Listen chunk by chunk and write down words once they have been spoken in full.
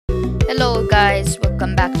Hello guys,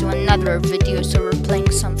 welcome back to another video. So we're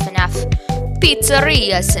playing some Fnaf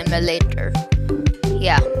Pizzeria Simulator.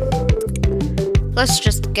 Yeah, let's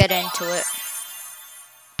just get into it.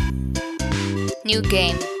 New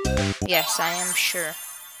game. Yes, I am sure.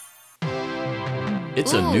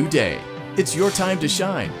 It's a new day. It's your time to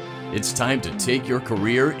shine. It's time to take your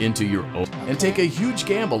career into your own and take a huge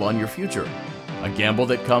gamble on your future. A gamble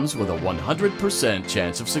that comes with a 100%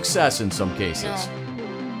 chance of success in some cases. No.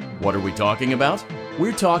 What are we talking about?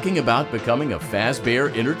 We're talking about becoming a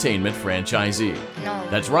Fazbear Entertainment franchisee. No.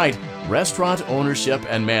 That's right, restaurant ownership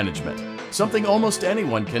and management. Something almost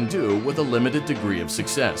anyone can do with a limited degree of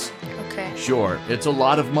success. Okay. Sure, it's a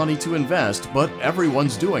lot of money to invest, but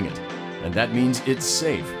everyone's doing it. And that means it's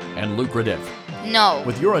safe and lucrative. No.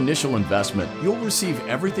 With your initial investment, you'll receive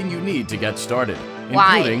everything you need to get started,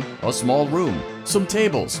 Why? including a small room, some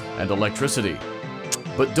tables, and electricity.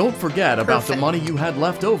 But don't forget about the money you had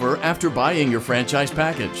left over after buying your franchise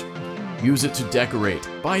package. Use it to decorate,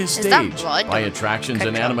 buy a stage, buy attractions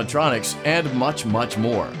and animatronics, and much, much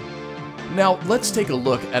more. Now, let's take a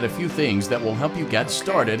look at a few things that will help you get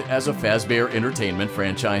started as a Fazbear Entertainment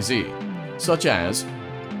franchisee, such as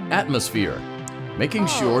atmosphere. Making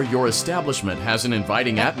sure your establishment has an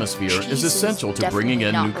inviting atmosphere is essential to bringing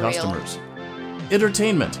in new customers.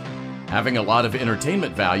 Entertainment. Having a lot of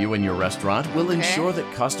entertainment value in your restaurant will ensure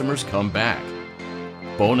that customers come back.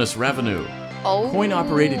 Bonus revenue.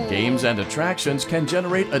 Coin-operated games and attractions can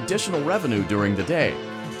generate additional revenue during the day,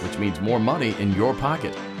 which means more money in your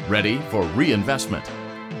pocket, ready for reinvestment.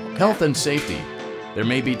 Health and safety. There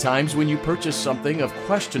may be times when you purchase something of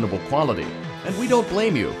questionable quality, and we don't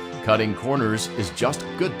blame you. Cutting corners is just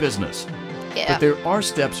good business. Yeah. But there are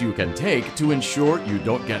steps you can take to ensure you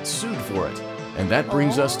don't get sued for it. And that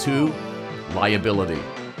brings us to liability.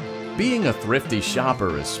 Being a thrifty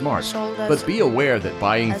shopper is smart, but be aware that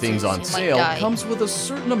buying things on sale comes with a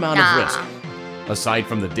certain amount of risk. Aside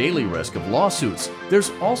from the daily risk of lawsuits,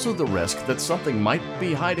 there's also the risk that something might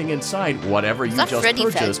be hiding inside whatever you just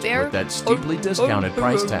purchased with that steeply discounted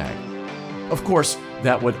price tag. Of course,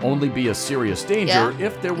 that would only be a serious danger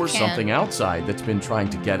if there were something outside that's been trying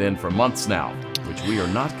to get in for months now, which we are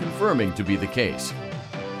not confirming to be the case.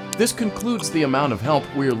 This concludes the amount of help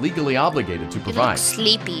we're legally obligated to provide.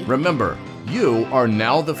 Sleepy. Remember, you are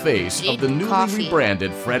now the face of the newly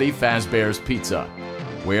rebranded Freddy Fazbear's Pizza.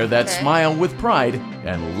 Wear that smile with pride,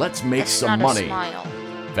 and let's make some money.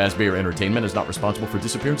 Fazbear Entertainment is not responsible for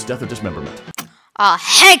disappearance, death, or dismemberment. Ah,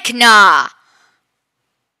 heck nah!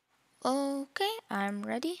 Okay, I'm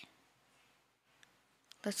ready.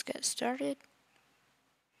 Let's get started.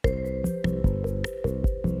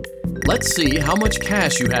 Let's see how much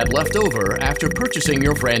cash you had left over after purchasing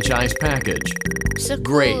your franchise package. So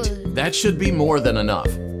Great, cool. that should be more than enough.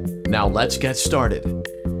 Now let's get started.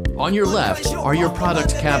 On your left are your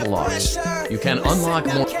product catalogs. You can unlock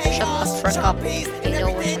more. Shut the frick up. I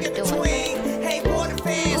know what I'm doing.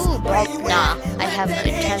 Ooh, bro, nah. I have an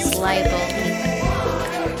intense liability.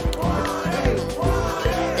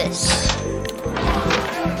 This.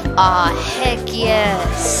 Ah, heck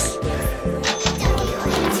yes.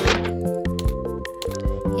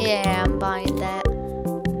 Yeah, I'm buying that.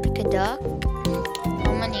 Pick a duck.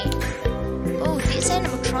 How many? Oh, these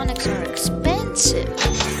animatronics are expensive.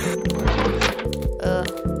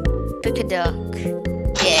 Pick a duck.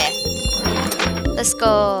 Yeah. Let's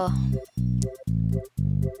go.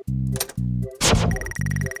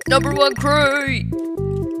 #1 crate.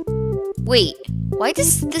 Wait, why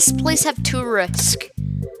does this place have 2 risk?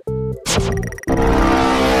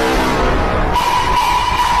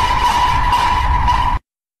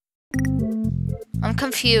 I'm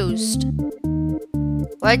confused.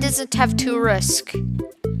 Why does it have 2 risk?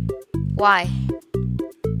 Why?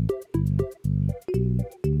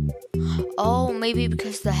 Oh, maybe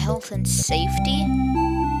because the health and safety?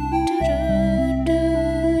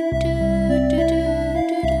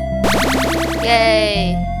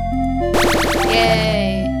 Yay!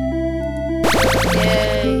 Yay!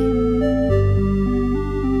 Yay!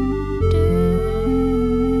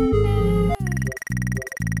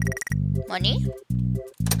 Money?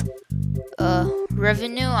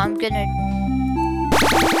 Revenue, I'm gonna...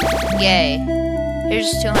 Yay.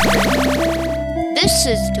 Here's 200. This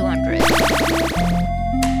is 200.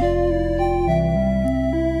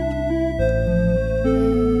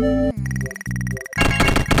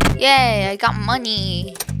 Yay, I got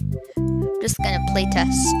money. Just gonna play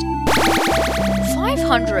test.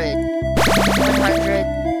 500. 100.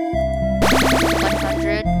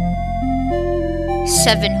 100.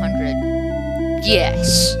 700.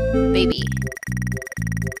 Yes, baby.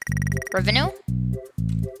 Revenue?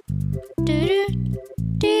 Do do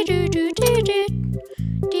do do do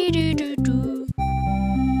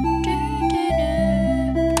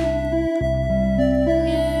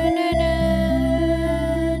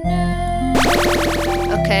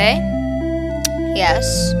Okay.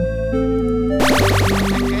 Yes.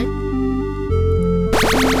 100.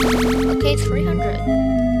 Okay, 300.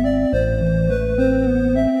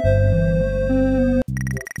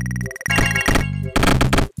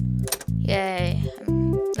 Yay.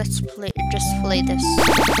 Let's play this.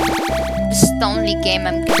 This is the only game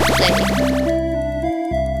I'm gonna play.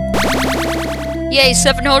 Yay,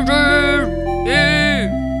 700! Yay!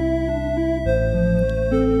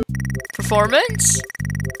 Performance?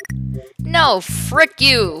 No, frick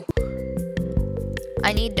you!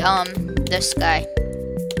 I need, this guy.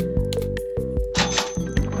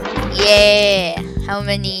 Yeah! How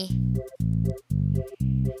many?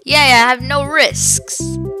 Yeah, I have no risks.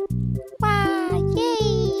 Wow,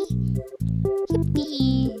 yay!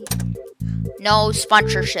 Yippee! No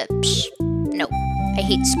sponsorships. No, I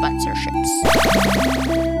hate sponsorships.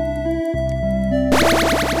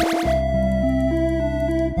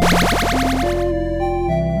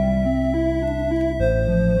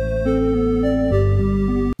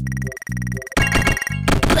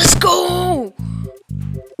 Let's go!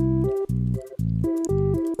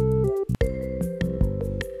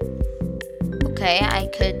 Okay, I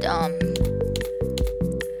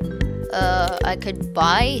could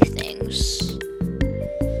buy things.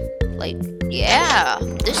 Like, yeah,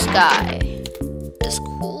 this guy is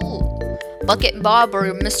cool. Bucket Bob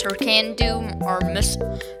or Mr. Can Do or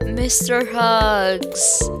Mr.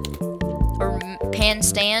 Hugs or Pan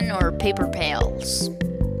Stan or Paper Pails.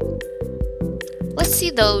 Let's see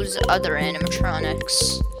those other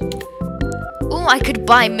animatronics. Ooh, I could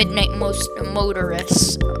buy Midnight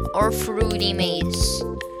Motorist or Fruity Maze.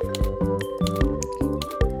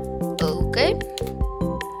 Okay.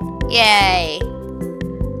 Yay.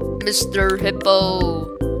 Mr. Hippo.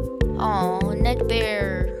 Oh,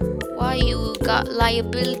 Netbear. Why you got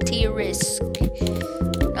liability risk?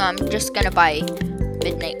 No, I'm just gonna buy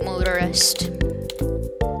Midnight Motorist.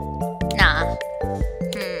 Nah.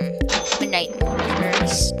 Midnight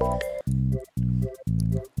Motorist.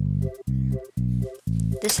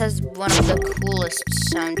 This has one of the coolest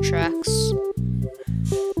soundtracks.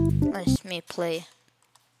 Let me play.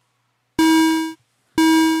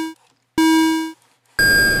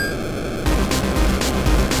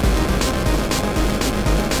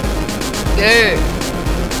 Yeah.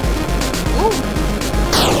 Ooh.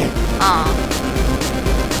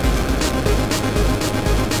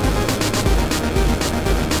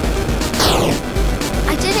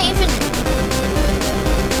 I didn't even.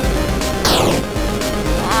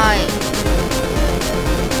 Why?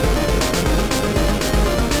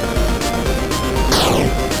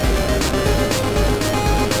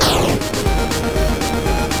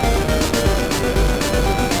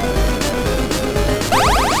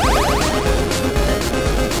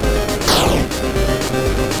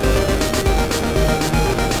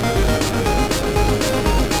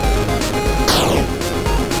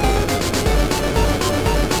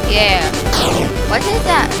 Yeah. Why did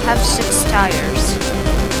that have 6 tires?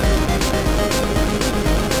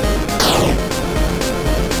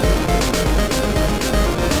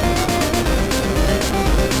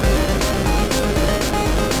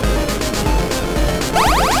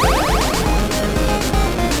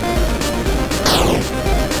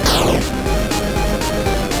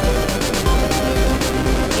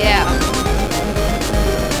 Yeah.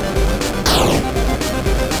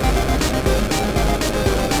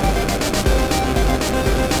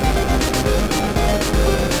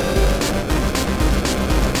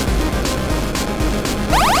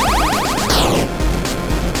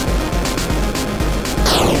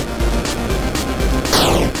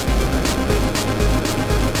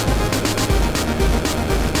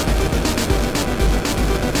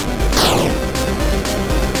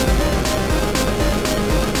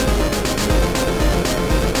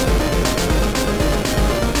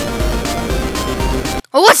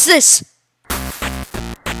 Oh, what's this?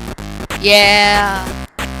 Yeah,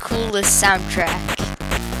 coolest soundtrack.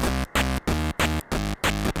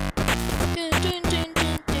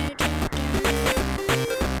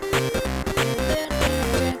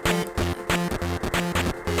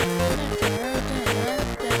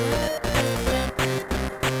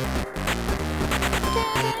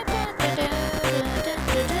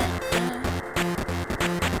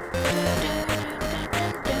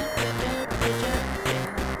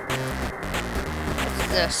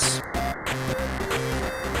 This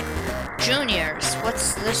Juniors.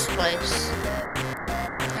 What's this place?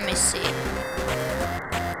 Let me see.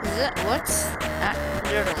 What's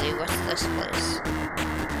literally what's this place?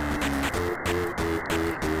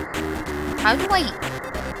 How do I?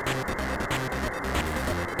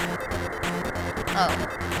 Oh.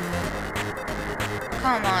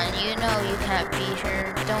 Come on, you know you can't be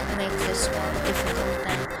here. Don't make this more difficult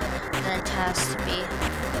than it has to be.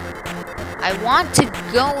 I want to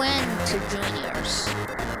go into Juniors.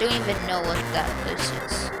 I don't even know what that place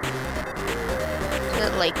is. Is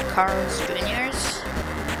it like Carl's Juniors?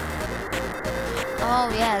 Oh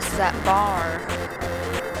yes, that bar.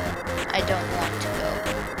 I don't want to go.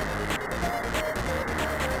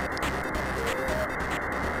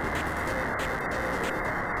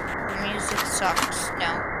 Music sucks.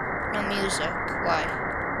 No music. Why?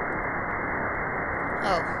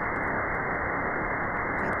 Oh.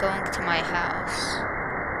 I'm going to my house.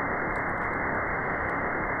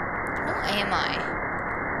 Who am I?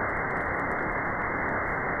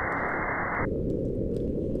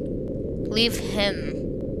 Leave him.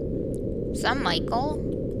 Is that Michael?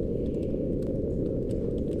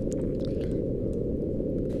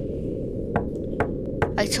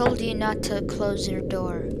 I told you not to close your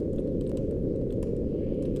door.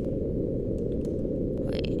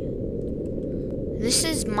 Wait. This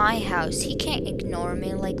is my house. He can't ignore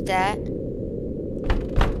me like that.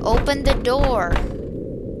 Open the door.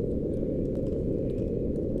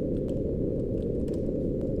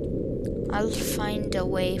 I'll find a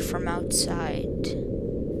way from outside.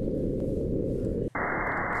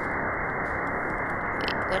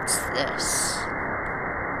 Wait, what's this?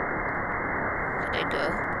 Did I go?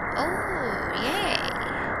 Oh, yay!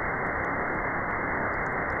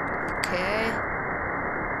 Okay.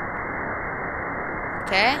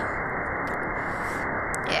 Okay.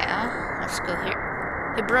 Yeah, let's go here.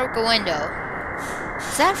 He broke a window.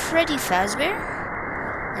 Is that Freddy Fazbear?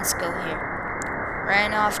 Let's go here.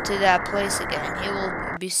 Ran off to that place again. He will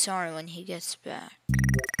be sorry when he gets back.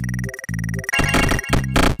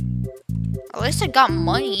 At least I got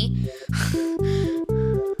money.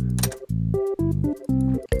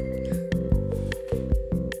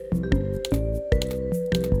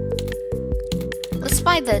 Let's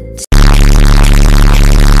buy the...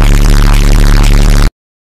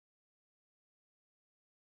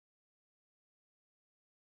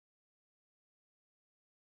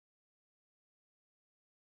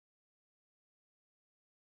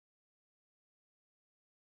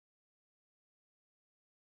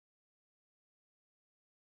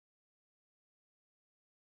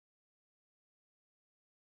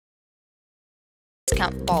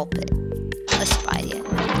 discount ball pit. Let's buy it.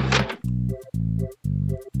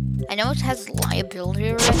 I know it has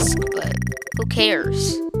liability risk, but who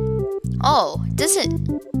cares? Oh, does it?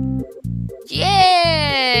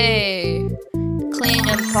 Yay! Clean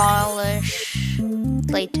and polish.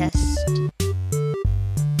 Playtest.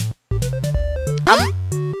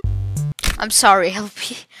 I'm sorry, help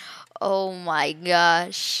me. Oh my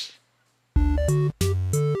gosh.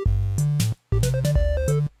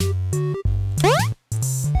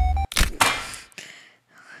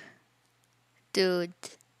 Dude,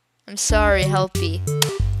 I'm sorry, Helpy.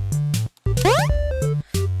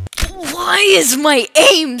 Why is my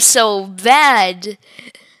aim so bad?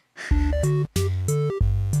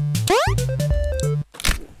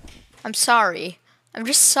 I'm sorry. I'm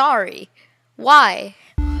just sorry. Why?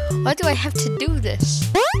 Why do I have to do this?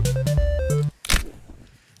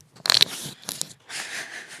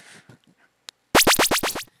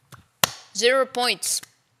 0 points.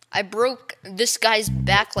 I broke this guy's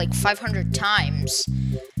back like 500 times.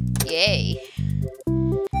 Yay.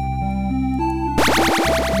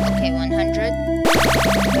 Okay, 100.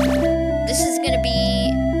 This is gonna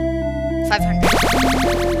be 500.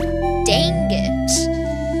 Dang it.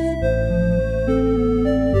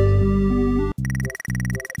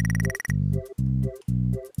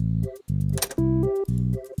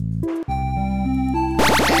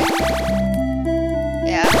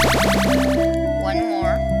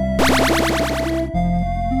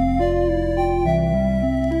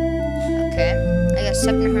 Okay, I got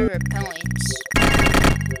 700 points.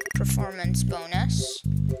 Performance bonus.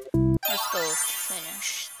 Let's go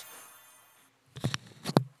finished.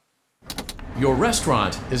 Your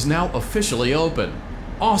restaurant is now officially open.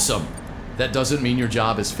 Awesome! That doesn't mean your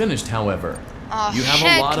job is finished, however. Oh, you have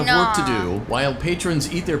a lot of work to do while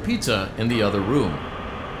patrons eat their pizza in the other room.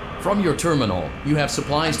 From your terminal, you have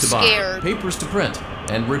supplies to buy, papers to print,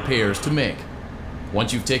 and repairs to make.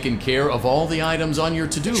 Once you've taken care of all the items on your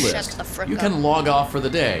to-do list, you can log off for the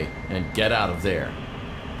day and get out of there.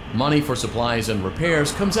 Money for supplies and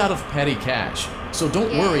repairs comes out of petty cash, so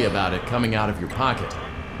don't worry about it coming out of your pocket.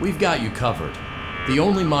 We've got you covered. The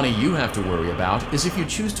only money you have to worry about is if you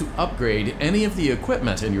choose to upgrade any of the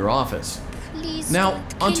equipment in your office. Please Now,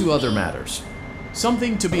 don't onto kill other me. matters.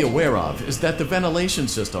 Something to be aware of is that the ventilation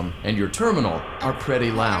system and your terminal are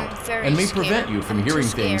pretty loud very and may scared. prevent you from I'm too hearing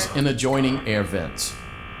things scared. in adjoining air vents.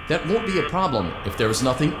 That won't be a problem if there is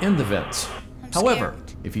nothing in the vents. However,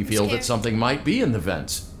 scared. if you feel that something might be in the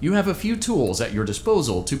vents, you have a few tools at your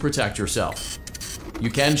disposal to protect yourself. You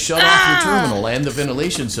can shut off your terminal and the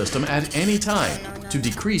ventilation system at any time to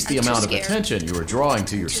decrease the amount of attention you are drawing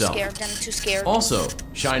to yourself. I'm too scared. Also,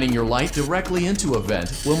 shining your light directly into a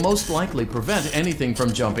vent will most likely prevent anything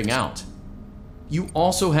from jumping out. You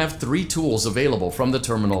also have 3 tools available from the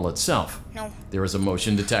terminal itself. No. There is a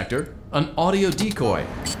motion detector, an audio decoy,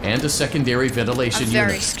 and a secondary ventilation I'm unit.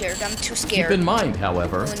 very scared. I'm too scared. Keep in mind,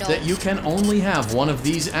 however, that you can only have one of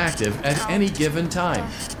these active at any given time.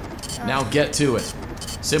 Now get to it.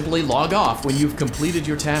 Simply log off when you've completed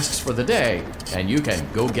your tasks for the day, and you can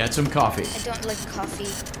go get some coffee. I don't like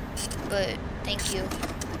coffee, but thank you.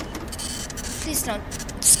 Please don't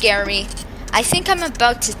scare me. I think I'm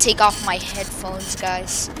about to take off my headphones,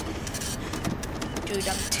 guys. Dude,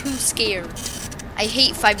 I'm too scared. I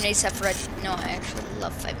hate Five Nights at Freddy's. No, I actually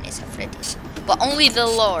love Five Nights at Freddy's. But only the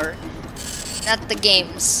lore, not the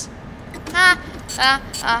games.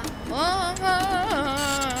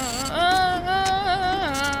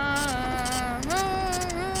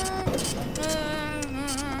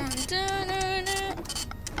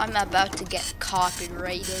 I'm about to get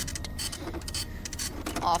copyrighted.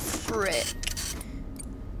 Oh, frick.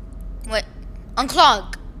 Wait.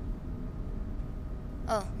 Unclog!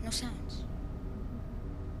 Oh, no sounds.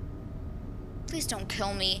 Please don't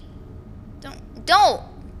kill me. Don't!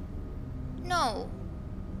 No.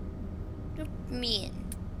 You're mean.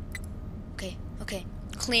 Okay.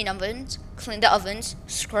 Clean ovens. Clean the ovens.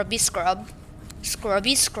 Scrubby scrub.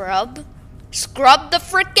 Scrubby scrub. Scrub the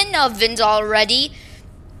frickin' ovens already.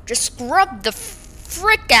 Just scrub the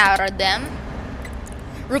frick out of them.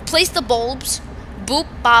 Replace the bulbs. Boop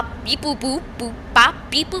bop beep boop boop boop bop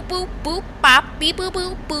beep boop boop boop bop beep boop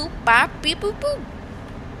boop boop bop beep boop boop.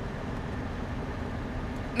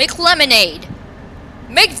 Make lemonade.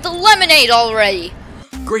 Make the lemonade already.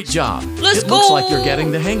 Great job. Let's It looks go. like you're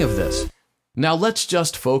getting the hang of this. Now let's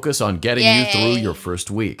just focus on getting you through your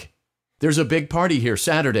first week. There's a big party here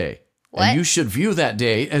Saturday, and you should view that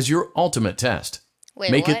day as your ultimate test.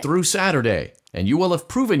 Make it through Saturday, and you will have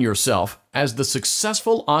proven yourself as the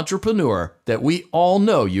successful entrepreneur that we all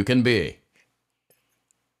know you can be.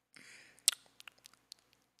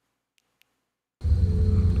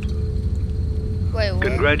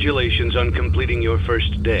 Congratulations on completing your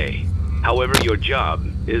first day. However, your job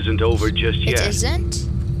isn't over just yet. It isn't?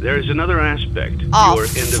 There is another aspect to your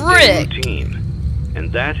end-of-day routine,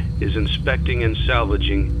 and that is inspecting and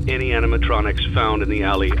salvaging any animatronics found in the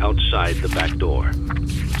alley outside the back door.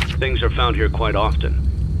 Things are found here quite often,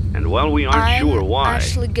 and while we aren't sure why,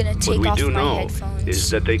 what we do know is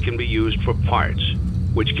that they can be used for parts,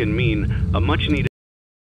 which can mean a much-needed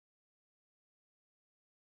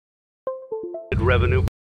revenue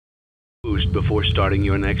boost before starting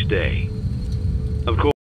your next day. Of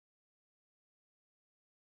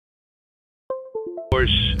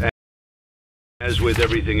course, as with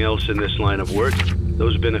everything else in this line of work,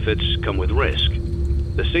 those benefits come with risk.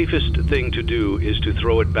 The safest thing to do is to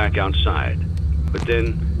throw it back outside, but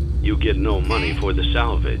then you get no money for the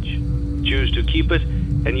salvage. Choose to keep it,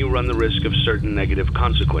 and you run the risk of certain negative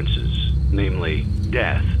consequences, namely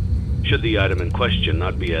death, should the item in question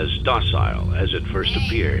not be as docile as it first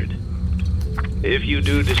appeared. If you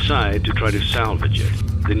do decide to try to salvage it,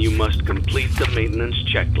 then you must complete the maintenance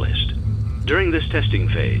checklist. During this testing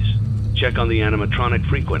phase, check on the animatronic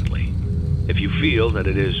frequently. If you feel that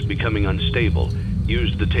it is becoming unstable,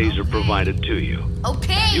 use the taser provided to you.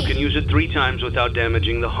 You can use it 3 times without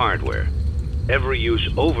damaging the hardware. Every use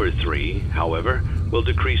over 3, however, will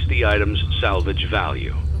decrease the item's salvage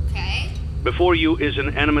value. Before you is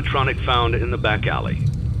an animatronic found in the back alley.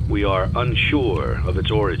 We are unsure of its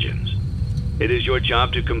origins. It is your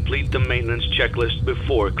job to complete the maintenance checklist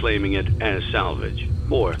before claiming it as salvage.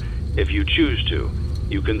 Or, if you choose to,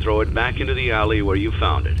 you can throw it back into the alley where you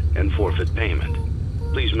found it and forfeit payment.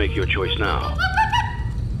 Please make your choice now.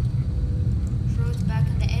 Throw it back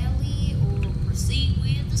in the alley or proceed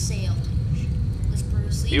with the salvage. Let's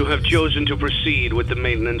proceed. You have chosen to proceed with the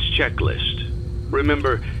maintenance checklist.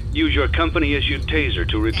 Remember, use your company-issued taser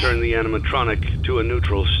to return the animatronic to a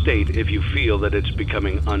neutral state if you feel that it's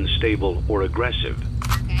becoming unstable or aggressive.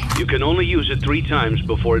 You can only use it 3 times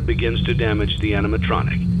before it begins to damage the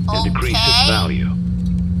animatronic and decrease its value.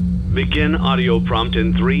 Begin audio prompt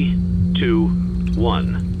in 3, 2,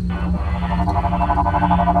 1.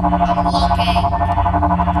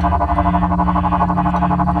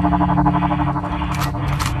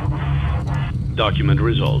 Document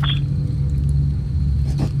results.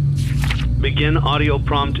 Begin audio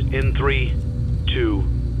prompt in 3, 2,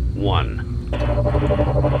 1.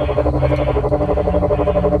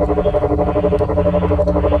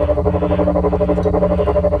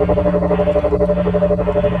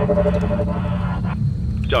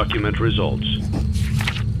 Document results.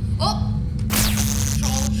 Oh!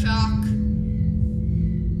 Control shock.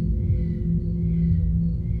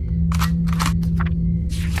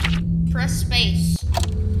 Press space.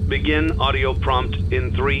 Begin audio prompt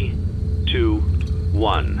in 3, 2,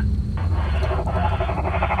 1.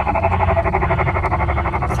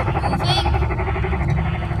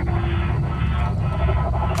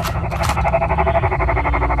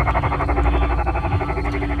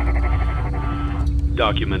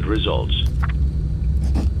 Document results.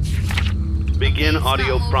 Begin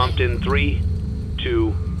audio prompt in 3,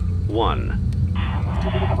 2, 1.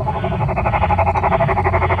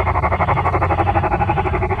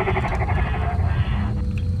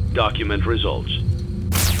 Document results.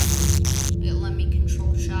 Wait, let me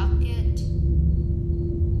control shock it.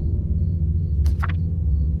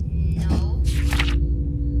 No.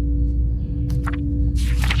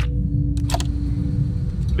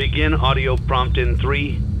 Begin audio prompt in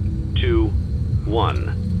 3, 2,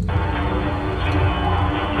 1.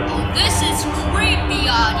 Oh, this is creepy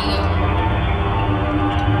audio.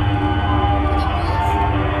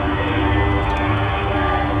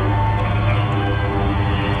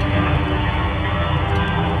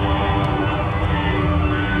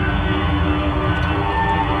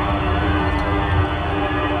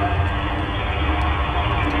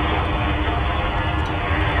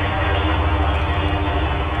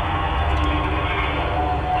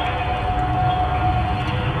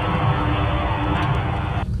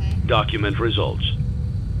 Document results.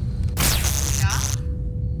 Yeah.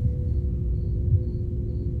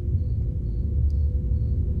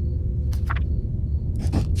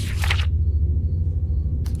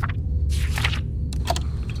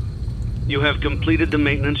 You have completed the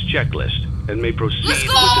maintenance checklist and may proceed with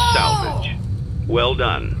go! the salvage. Well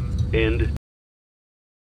done. End.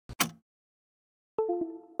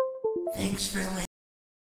 Thanks for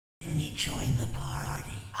letting me join the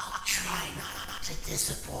party. I'll try not to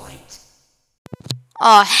disappoint.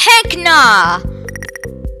 Oh, heck nah!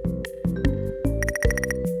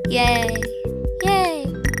 Yay! Yay!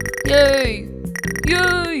 Yay!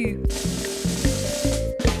 Yay!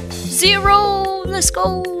 0! Let's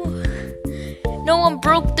go! No one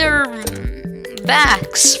broke their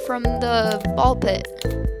backs from the ball pit.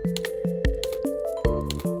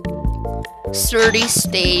 Sturdy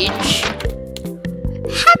stage.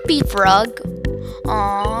 Happy frog.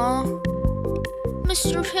 Aww.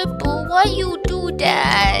 Mr. Hippo, why you do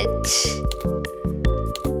that?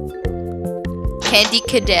 Candy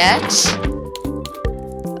Cadet.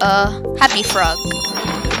 Happy frog.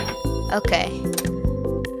 Okay.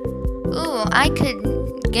 Ooh, I could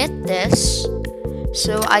get this.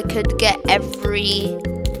 So I could get every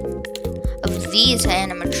of these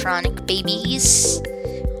animatronic babies.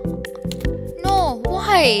 No,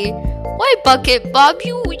 why? Why, Bucket Bob?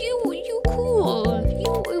 You cool.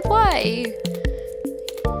 Why?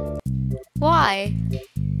 Why?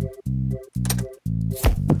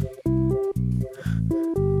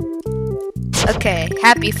 Okay,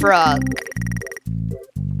 Happy Frog.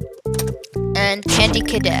 And Candy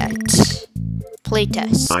Cadet.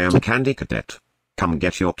 Playtest. I am Candy Cadet. Come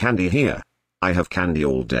get your candy here. I have candy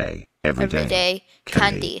all day, every day. Every day.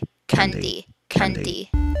 Candy. Candy. Candy.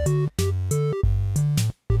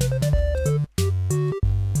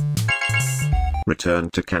 Return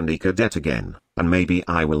to Candy Cadet again, and maybe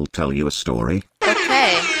I will tell you a story.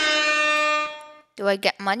 Okay. Do I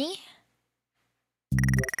get money?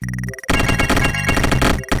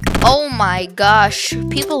 Oh my gosh,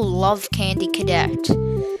 people love Candy Cadet.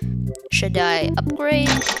 Should I upgrade?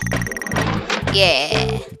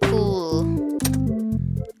 Yeah, cool.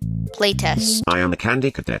 Playtest. I am a Candy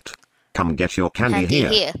Cadet. Come get your candy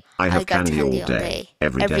here. I have got candy all day,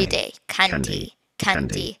 every day. Candy.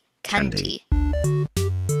 Candy. Candy.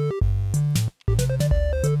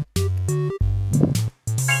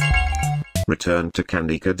 Return to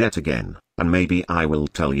Candy Cadet again, and maybe I will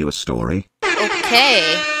tell you a story.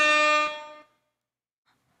 Okay.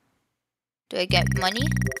 Do I get money?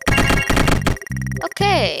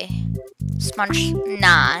 Okay. Sponge.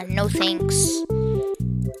 Nah, no thanks.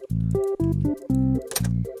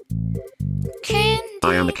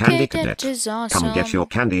 I am a Candy Cadet. Is awesome. Come get your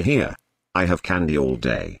candy here. I have candy all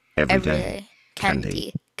day, every day.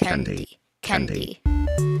 Candy. Candy. Candy.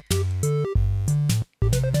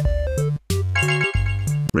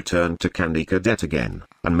 Return to Candy Cadet again,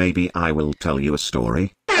 and maybe I will tell you a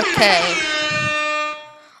story. Okay.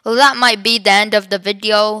 Well, that might be the end of the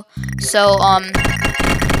video. So,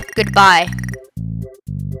 goodbye.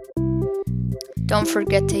 Don't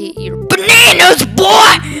forget to eat your bananas,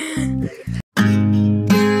 boy!